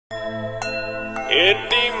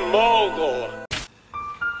Indy Mogul.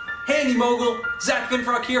 Hey Indy Mogul, Zack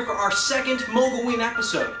here for our second Mogulween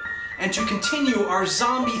episode. And to continue our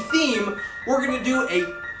zombie theme, we're going to do a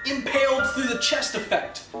impaled through the chest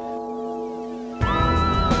effect.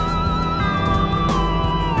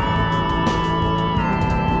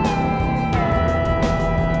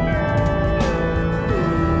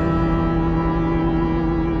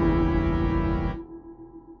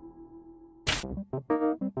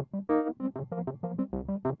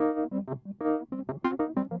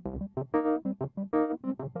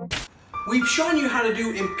 We've shown you how to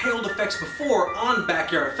do impaled effects before on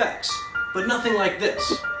Backyard Effects, but nothing like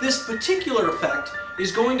this. This particular effect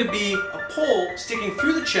is going to be a pole sticking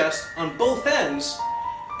through the chest on both ends,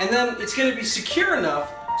 and then it's going to be secure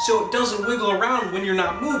enough so it doesn't wiggle around when you're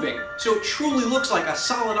not moving, so it truly looks like a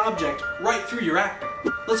solid object right through your actor.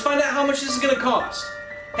 Let's find out how much this is going to cost.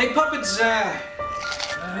 Hey puppets,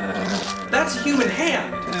 that's a human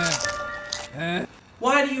hand.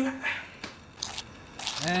 Why do you...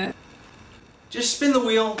 Just spin the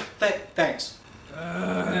wheel. Thanks.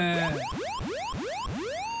 A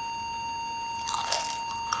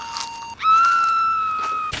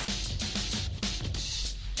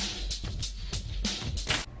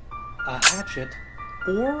hatchet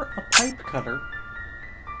or a pipe cutter,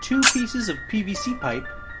 2 pieces of PVC pipe,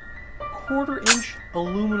 1/4-inch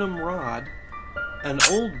aluminum rod, an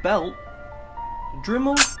old belt,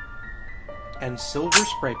 Dremel, and silver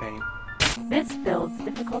spray paint. This build's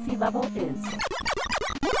difficulty level is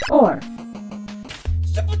 4.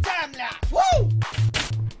 Simple time lapse. Woo!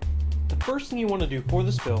 The first thing you want to do for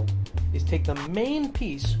this build is take the main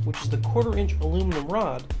piece, which is the 1/4-inch aluminum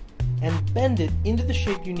rod, and bend it into the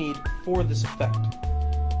shape you need for this effect.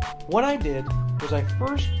 What I did was I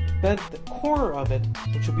first bent the corner of it,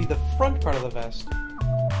 which will be the front part of the vest.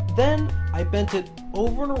 Then I bent it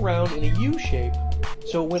over and around in a U shape,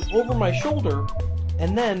 so it went over my shoulder,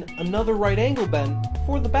 and then another right angle bend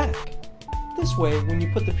for the back. This way, when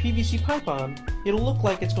you put the PVC pipe on, it'll look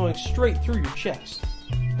like it's going straight through your chest.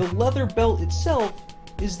 The leather belt itself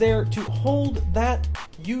is there to hold that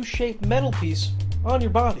U-shaped metal piece on your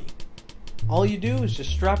body. All you do is just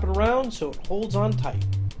strap it around so it holds on tight.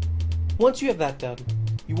 Once you have that done,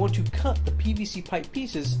 you want to cut the PVC pipe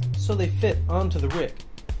pieces so they fit onto the rig.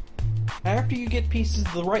 After you get pieces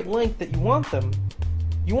the right length that you want them,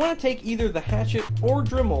 you want to take either the hatchet or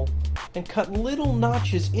Dremel and cut little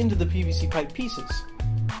notches into the PVC pipe pieces.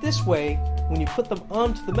 This way, when you put them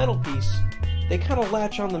onto the metal piece, they kind of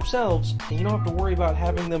latch on themselves and you don't have to worry about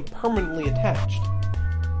having them permanently attached.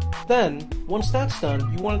 Then, once that's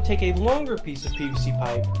done, you want to take a longer piece of PVC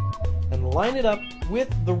pipe and line it up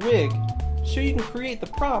with the rig so you can create the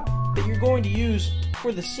prop that you're going to use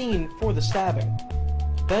for the scene for the stabbing.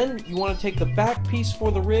 Then you want to take the back piece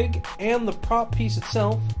for the rig and the prop piece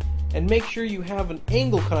itself and make sure you have an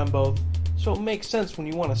angle cut on both so it makes sense when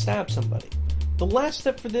you want to stab somebody. The last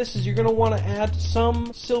step for this is you're going to want to add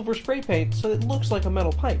some silver spray paint so it looks like a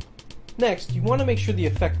metal pipe. Next, you want to make sure the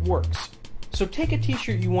effect works. So take a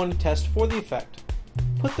t-shirt you want to test for the effect,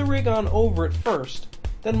 put the rig on over it first,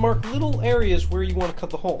 then mark little areas where you want to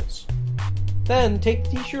cut the holes. Then take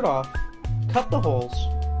the t-shirt off, cut the holes,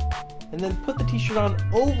 and then put the t-shirt on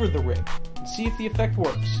over the rig and see if the effect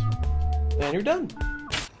works. Then you're done.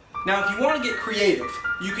 Now if you want to get creative,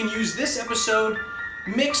 you can use this episode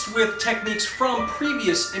mixed with techniques from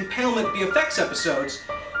previous Impalement BFX episodes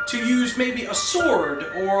to use maybe a sword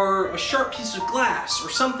or a sharp piece of glass or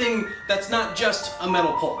something that's not just a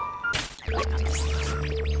metal pole.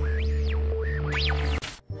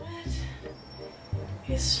 That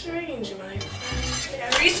is strange, my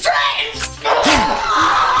friend. Very strange!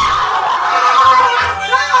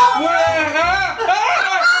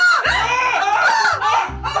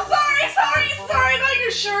 Sorry about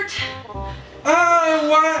your shirt.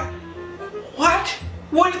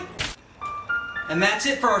 What? And that's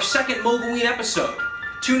it for our second Mogulween episode.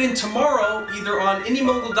 Tune in tomorrow either on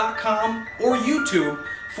IndyMogul.com or YouTube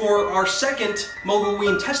for our second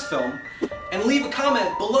Mogulween test film, and leave a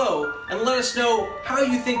comment below and let us know how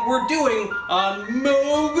you think we're doing on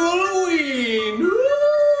Mogulween. Woo!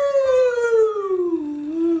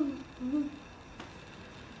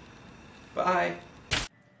 Bye.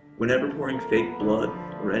 Whenever pouring fake blood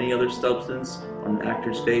or any other substance on an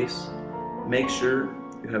actor's face, make sure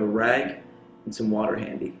you have a rag and some water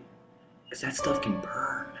handy, because that stuff can burn.